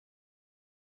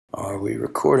Are we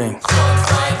recording?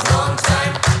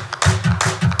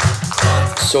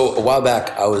 So a while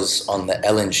back I was on the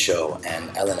Ellen show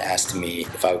and Ellen asked me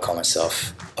if I would call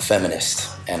myself a feminist,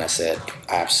 and I said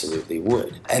I absolutely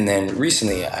would. And then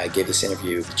recently I gave this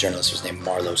interview, the journalist was named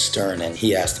Marlo Stern, and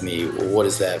he asked me, well, what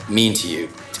does that mean to you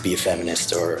to be a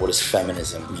feminist, or what does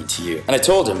feminism mean to you? And I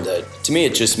told him that to me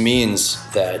it just means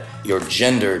that your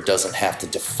gender doesn't have to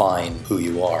define who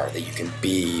you are, that you can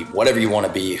be whatever you want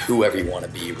to be, whoever you want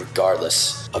to be,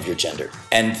 regardless of your gender.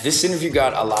 And this interview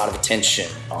got a lot of attention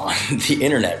on the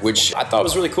internet, which I thought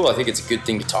was really cool. I think it's a good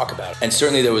thing to talk about. And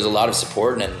certainly there was a lot of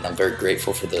support, and I'm very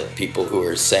grateful for the people who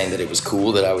were saying that it was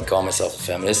cool that I would call myself a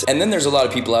feminist. And then there's a lot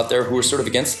of people out there who are sort of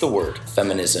against the word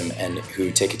feminism and who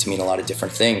take it to mean a lot of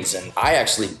different things. And I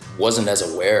actually wasn't as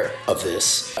aware of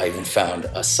this. I even found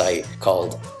a site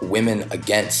called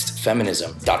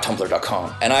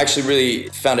womenagainstfeminism.tumblr.com. And I actually really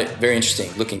found it very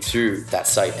interesting looking through that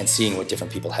site and seeing what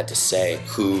different people had to say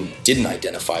who didn't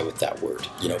identify with that word.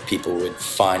 You know, people would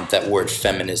find that word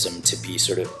feminism to be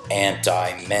sort of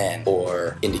anti-men,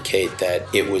 or indicate that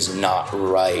it was not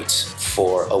right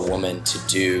for a woman to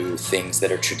do things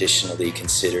that are traditionally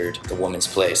considered the woman's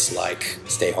place, like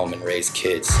stay home and raise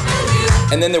kids.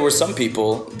 And then there were some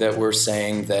people that were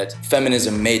saying that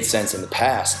feminism made sense in the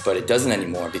past, but it doesn't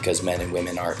anymore because men and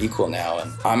women are equal now.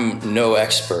 And I'm no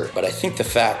expert, but I think the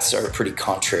facts are pretty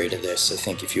contrary to this. I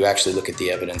think if you actually look at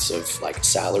the evidence of like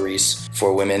salaries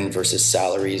for women versus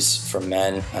salaries for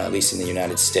men, at least in the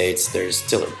United States, there's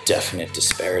still a definite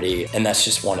disparity, and that's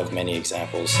just one of many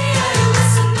examples.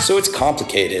 So it's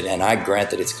complicated, and I grant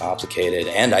that it's complicated,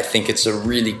 and I think it's a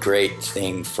really great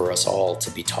thing for us all to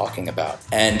be talking about.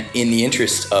 And in the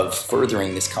interest of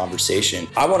furthering this conversation,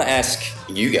 I want to ask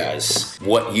you guys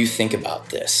what you think about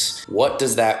this. What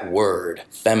does that word,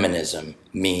 feminism,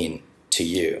 mean to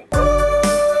you?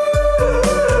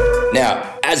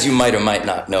 Now, as you might or might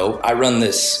not know, I run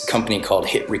this company called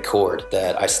HITRECORD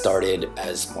that I started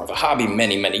as more of a hobby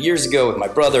many, many years ago with my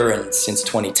brother, and since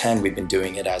 2010 we've been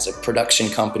doing it as a production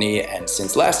company, and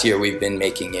since last year we've been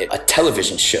making it a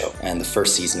television show. And the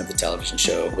first season of the television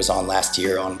show was on last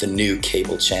year on the new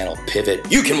cable channel Pivot.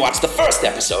 You can watch the first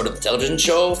episode of the television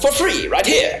show for free right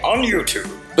here on YouTube.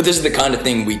 But this is the kind of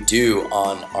thing we do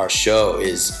on our show,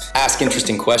 is ask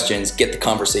interesting questions, get the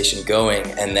conversation going,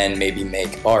 and then maybe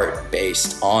make art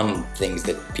based on things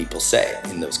that people say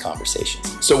in those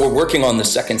conversations. So we're working on the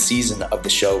second season of the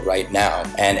show right now,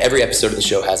 and every episode of the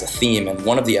show has a theme, and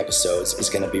one of the episodes is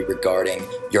going to be regarding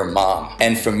your mom.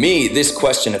 And for me, this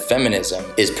question of feminism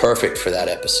is perfect for that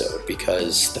episode,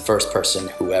 because the first person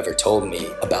who ever told me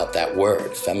about that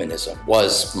word, feminism,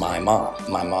 was my mom.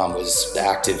 My mom was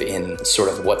active in sort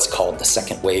of what's called the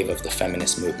second wave of the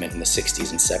feminist movement in the 60s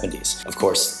and 70s. Of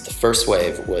course, the first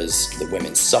wave was the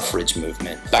women's suffrage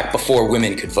movement. Back before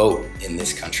women could vote in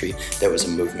this country, there was a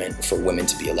movement for women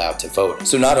to be allowed to vote.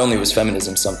 So not only was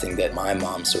feminism something that my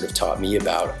mom sort of taught me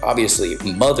about, obviously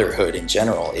motherhood in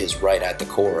general is right at the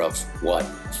core of what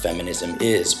feminism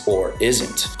is or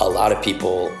isn't. A lot of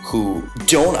people who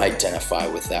don't identify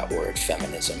with that word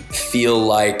feminism feel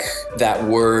like that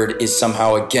word is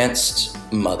somehow against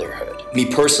motherhood. Me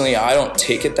personally, I don't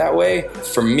take it that way.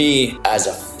 For me, as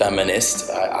a feminist,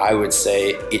 I would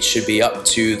say it should be up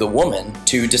to the woman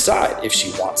to decide. If she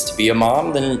wants to be a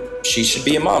mom, then she should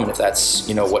be a mom. And if that's,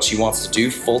 you know, what she wants to do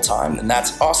full time, then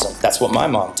that's awesome. That's what my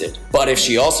mom did. But if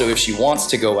she wants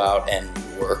to go out and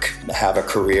work, have a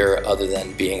career other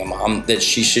than being a mom, that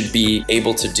she should be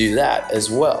able to do that as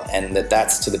well, and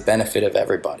that's to the benefit of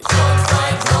everybody.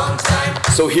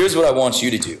 So here's what I want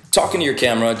you to do. Talk into your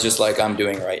camera just like I'm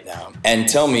doing right now, and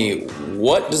tell me,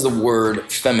 what does the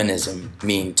word feminism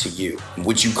mean to you?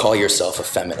 Would you call yourself a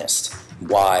feminist?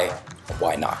 Why?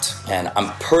 Why not? And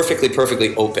I'm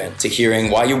perfectly open to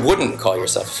hearing why you wouldn't call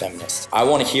yourself a feminist. I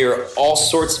want to hear all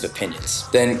sorts of opinions.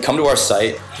 Then come to our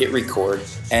site, HITRECORD,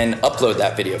 and upload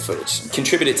that video footage.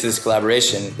 Contribute it to this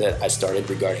collaboration that I started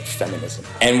regarding feminism.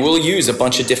 And we'll use a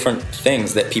bunch of different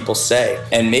things that people say.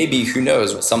 And maybe, who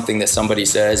knows, something that somebody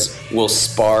says will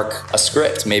spark a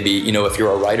script. Maybe, you know, if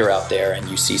you're a writer out there and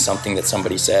you see something that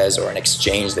somebody says or an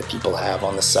exchange that people have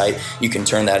on the site, you can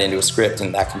turn that into a script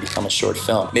and that can become a short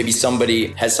film. Maybe somebody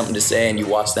has something to say and you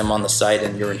watch them on the site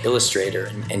and you're an illustrator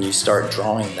and you start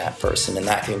drawing that person, and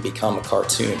that can become a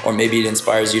cartoon. Or maybe it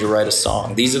inspires you to write a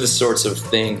song. These are the sorts of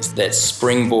things that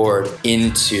springboard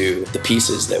into the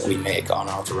pieces that we make on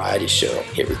our variety show,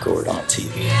 HITRECORD on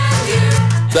TV.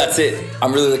 So that's it.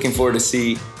 I'm really looking forward to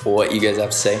see what you guys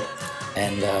have to say,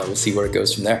 and we'll see where it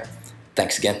goes from there.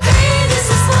 Thanks again.